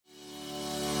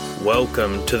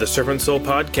Welcome to the Servant Soul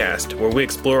Podcast, where we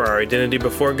explore our identity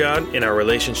before God and our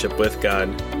relationship with God.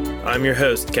 I'm your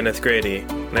host, Kenneth Grady,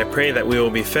 and I pray that we will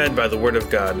be fed by the Word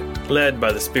of God, led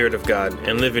by the Spirit of God,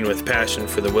 and living with passion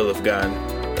for the will of God.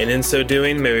 And in so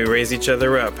doing, may we raise each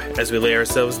other up as we lay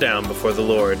ourselves down before the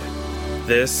Lord.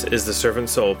 This is the Servant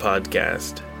Soul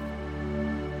Podcast.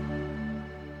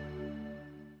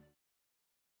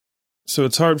 So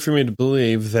it's hard for me to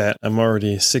believe that I'm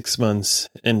already 6 months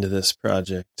into this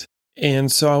project.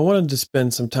 And so I wanted to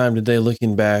spend some time today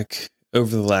looking back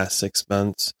over the last 6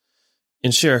 months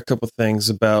and share a couple things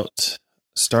about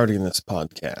starting this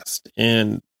podcast.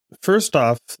 And first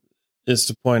off is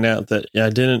to point out that I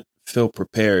didn't feel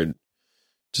prepared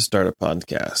to start a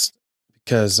podcast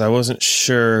because I wasn't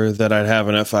sure that I'd have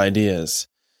enough ideas.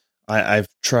 I've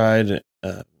tried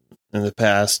in the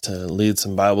past to lead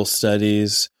some Bible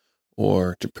studies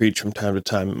or to preach from time to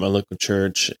time at my local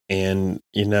church. And,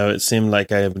 it seemed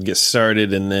like I would get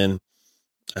started and then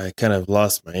I kind of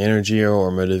lost my energy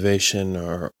or motivation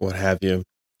or what have you.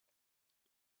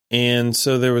 And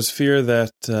so there was fear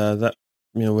that that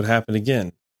would happen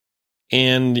again.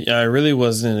 And I really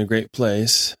wasn't in a great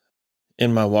place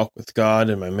in my walk with God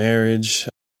and my marriage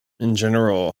in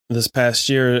general. This past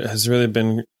year has really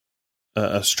been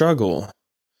a struggle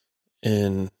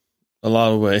in a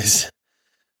lot of ways.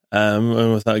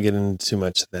 And without getting into too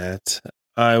much of that,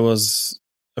 I was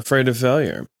afraid of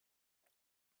failure.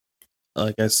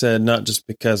 Like I said, not just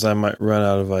because I might run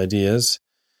out of ideas,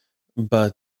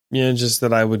 but, just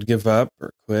that I would give up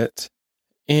or quit.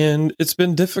 And it's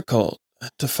been difficult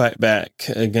to fight back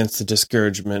against the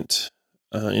discouragement.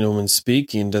 When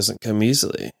speaking doesn't come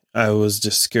easily. I was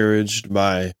discouraged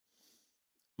by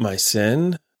my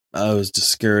sin. I was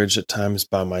discouraged at times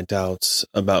by my doubts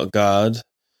about God,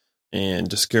 and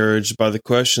discouraged by the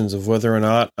questions of whether or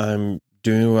not I'm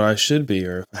doing what I should be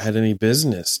or if I had any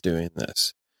business doing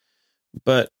this.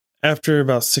 But after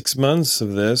about 6 months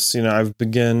of this, I've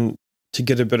begun to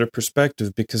get a better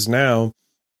perspective because now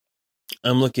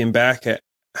I'm looking back at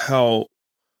how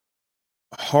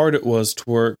hard it was to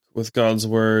work with God's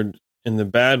Word in the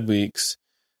bad weeks,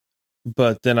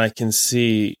 but then I can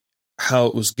see how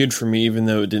it was good for me even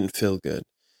though it didn't feel good.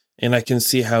 And I can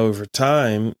see how over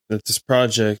time that this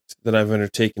project that I've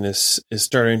undertaken is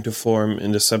starting to form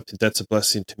into something that's a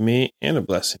blessing to me and a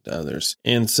blessing to others.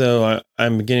 And so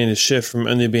I'm beginning to shift from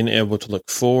only being able to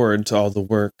look forward to all the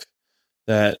work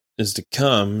that is to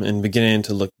come and beginning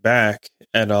to look back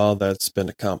at all that's been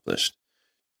accomplished.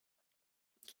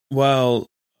 While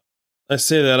I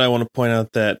say that, I want to point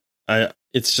out that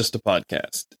it's just a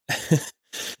podcast.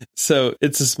 So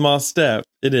it's a small step.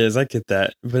 It is, I get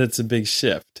that, but it's a big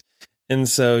shift. And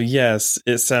so, yes,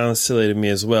 it sounds silly to me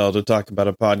as well to talk about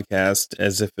a podcast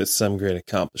as if it's some great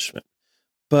accomplishment.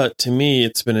 But to me,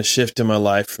 it's been a shift in my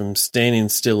life from standing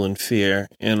still in fear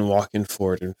and walking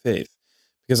forward in faith.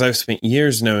 Because I've spent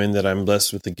years knowing that I'm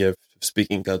blessed with the gift of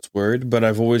speaking God's word, but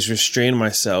I've always restrained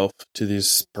myself to these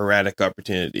sporadic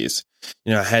opportunities.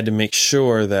 I had to make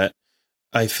sure that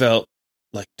I felt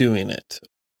like doing it.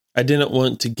 I didn't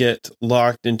want to get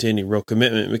locked into any real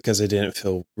commitment because I didn't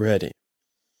feel ready.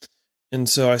 And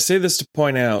so I say this to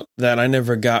point out that I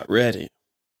never got ready.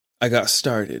 I got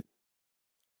started.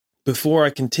 Before I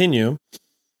continue,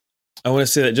 I want to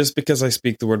say that just because I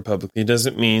speak the word publicly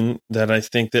doesn't mean that I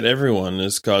think that everyone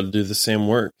is called to do the same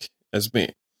work as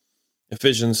me.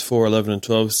 Ephesians 4:11 and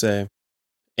 12 say,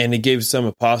 "And he gave some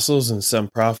apostles and some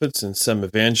prophets and some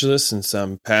evangelists and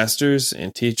some pastors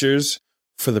and teachers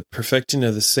for the perfecting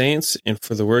of the saints and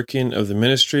for the working of the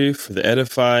ministry, for the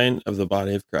edifying of the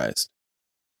body of Christ."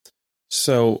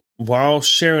 So, while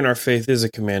sharing our faith is a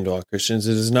command to all Christians,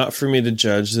 it is not for me to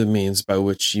judge the means by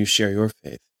which you share your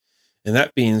faith. And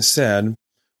that being said,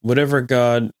 whatever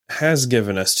God has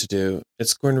given us to do,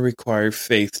 it's going to require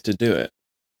faith to do it.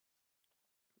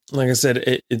 Like I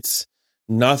said, it's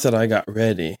not that I got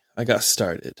ready, I got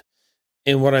started.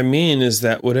 And what I mean is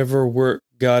that whatever work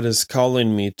God is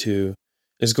calling me to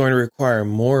is going to require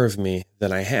more of me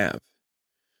than I have.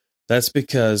 That's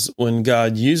because when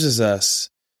God uses us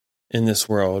in this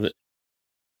world,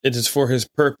 it is for his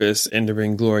purpose and to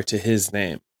bring glory to his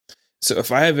name. So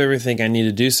if I have everything I need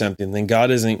to do something, then God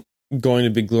isn't going to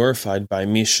be glorified by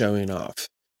me showing off.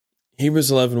 Hebrews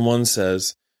 11:1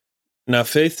 says, "Now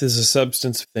faith is the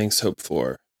substance of things hoped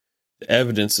for, the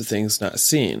evidence of things not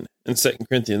seen." And 2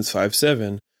 Corinthians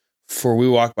 5:7, "For we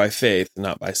walk by faith,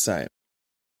 not by sight."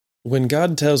 When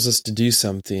God tells us to do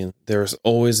something, there is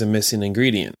always a missing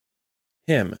ingredient: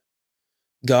 him.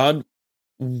 God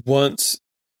wants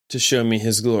to show me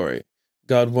his glory.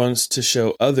 God wants to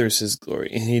show others his glory.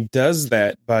 And he does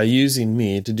that by using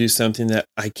me to do something that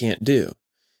I can't do.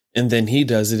 and then he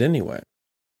does it anyway.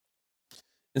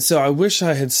 And so I wish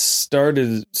I had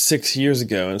started 6 years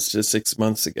ago instead of 6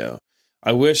 months ago.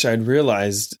 I wish I'd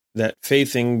realized that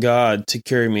faith in God to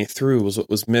carry me through was what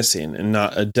was missing and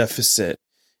not a deficit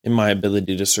in my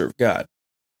ability to serve God.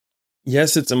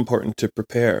 Yes, it's important to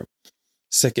prepare.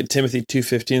 2 Timothy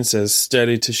 2:15 says,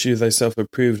 "Study to shew thyself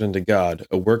approved unto God,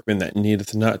 a workman that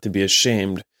needeth not to be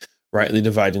ashamed, rightly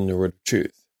dividing the word of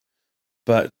truth."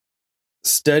 But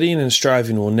studying and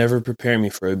striving will never prepare me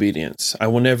for obedience. I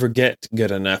will never get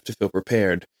good enough to feel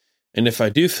prepared. And if I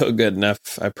do feel good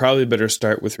enough, I probably better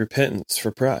start with repentance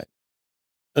for pride.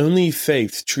 Only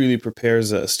faith truly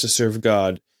prepares us to serve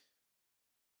God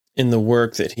in the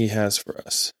work that He has for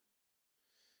us.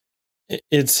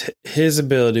 It's His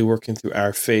ability working through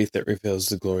our faith that reveals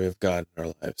the glory of God in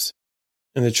our lives.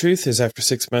 And the truth is, after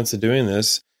 6 months of doing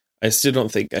this, I still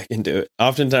don't think I can do it.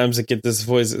 Oftentimes I get this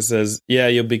voice that says, "Yeah,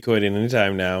 you'll be quitting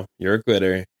anytime now. You're a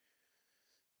quitter."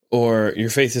 Or, "Your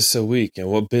faith is so weak, and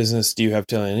what business do you have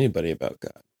telling anybody about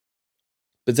God?"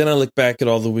 But then I look back at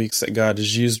all the weeks that God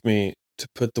has used me to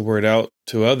put the word out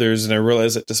to others, and I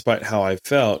realize that despite how I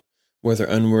felt, whether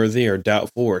unworthy or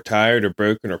doubtful or tired or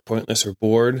broken or pointless or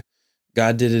bored,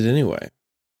 God did it anyway.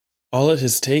 All it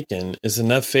has taken is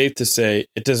enough faith to say,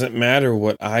 it doesn't matter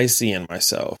what I see in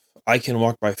myself. I can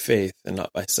walk by faith and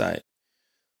not by sight.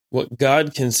 What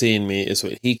God can see in me is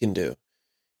what He can do.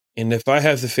 And if I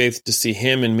have the faith to see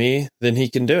Him in me, then He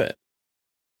can do it.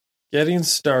 Getting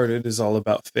started is all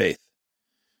about faith.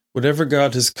 Whatever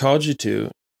God has called you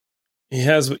to, He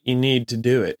has what you need to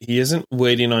do it. He isn't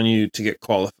waiting on you to get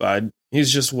qualified.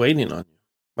 He's just waiting on you.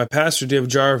 My pastor, Dave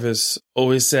Jarvis,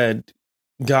 always said,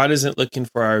 God isn't looking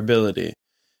for our ability.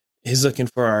 He's looking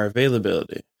for our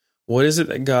availability. What is it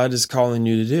that God is calling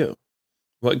you to do?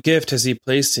 What gift has He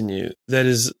placed in you that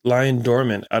is lying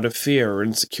dormant out of fear or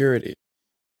insecurity?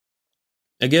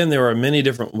 Again, there are many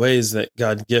different ways that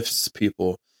God gifts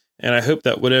people, and I hope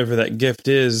that whatever that gift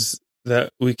is,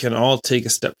 that we can all take a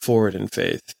step forward in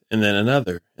faith, and then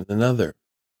another, and another.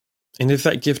 And if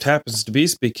that gift happens to be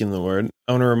speaking the word,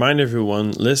 I want to remind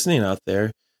everyone listening out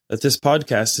there that this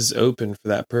podcast is open for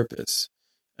that purpose.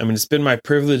 I mean, it's been my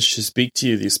privilege to speak to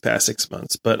you these past 6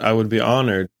 months, but I would be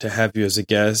honored to have you as a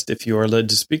guest if you are led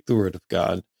to speak the word of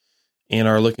God and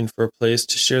are looking for a place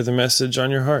to share the message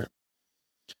on your heart.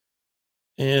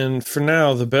 And for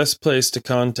now, the best place to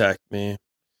contact me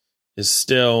is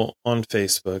still on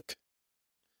Facebook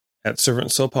at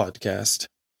Servant Soul Podcast.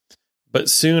 But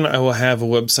soon I will have a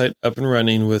website up and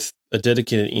running with a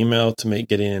dedicated email to make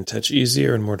getting in touch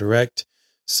easier and more direct.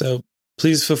 So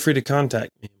please feel free to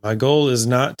contact me. My goal is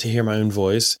not to hear my own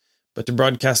voice, but to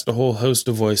broadcast a whole host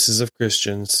of voices of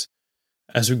Christians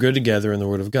as we grow together in the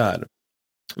Word of God.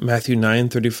 Matthew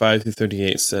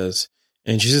 9:35-38 says,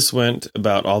 "And Jesus went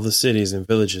about all the cities and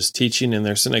villages, teaching in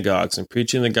their synagogues and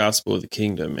preaching the gospel of the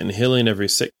kingdom, and healing every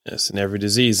sickness and every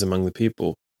disease among the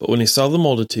people. But when He saw the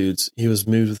multitudes, He was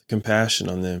moved with compassion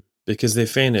on them, because they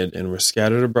fainted and were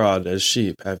scattered abroad as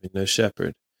sheep having no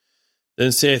shepherd.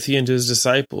 Then saith He unto His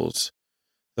disciples,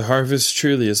 The harvest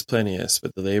truly is plenteous,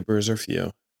 but the laborers are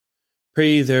few.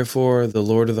 Pray ye therefore the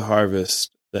Lord of the harvest,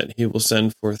 that He will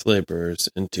send forth laborers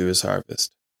into His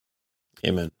harvest."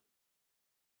 Amen.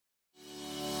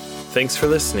 Thanks for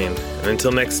listening, and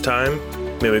until next time,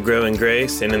 may we grow in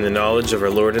grace and in the knowledge of our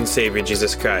Lord and Savior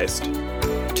Jesus Christ.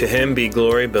 To Him be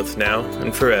glory both now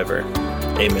and forever.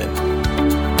 Amen.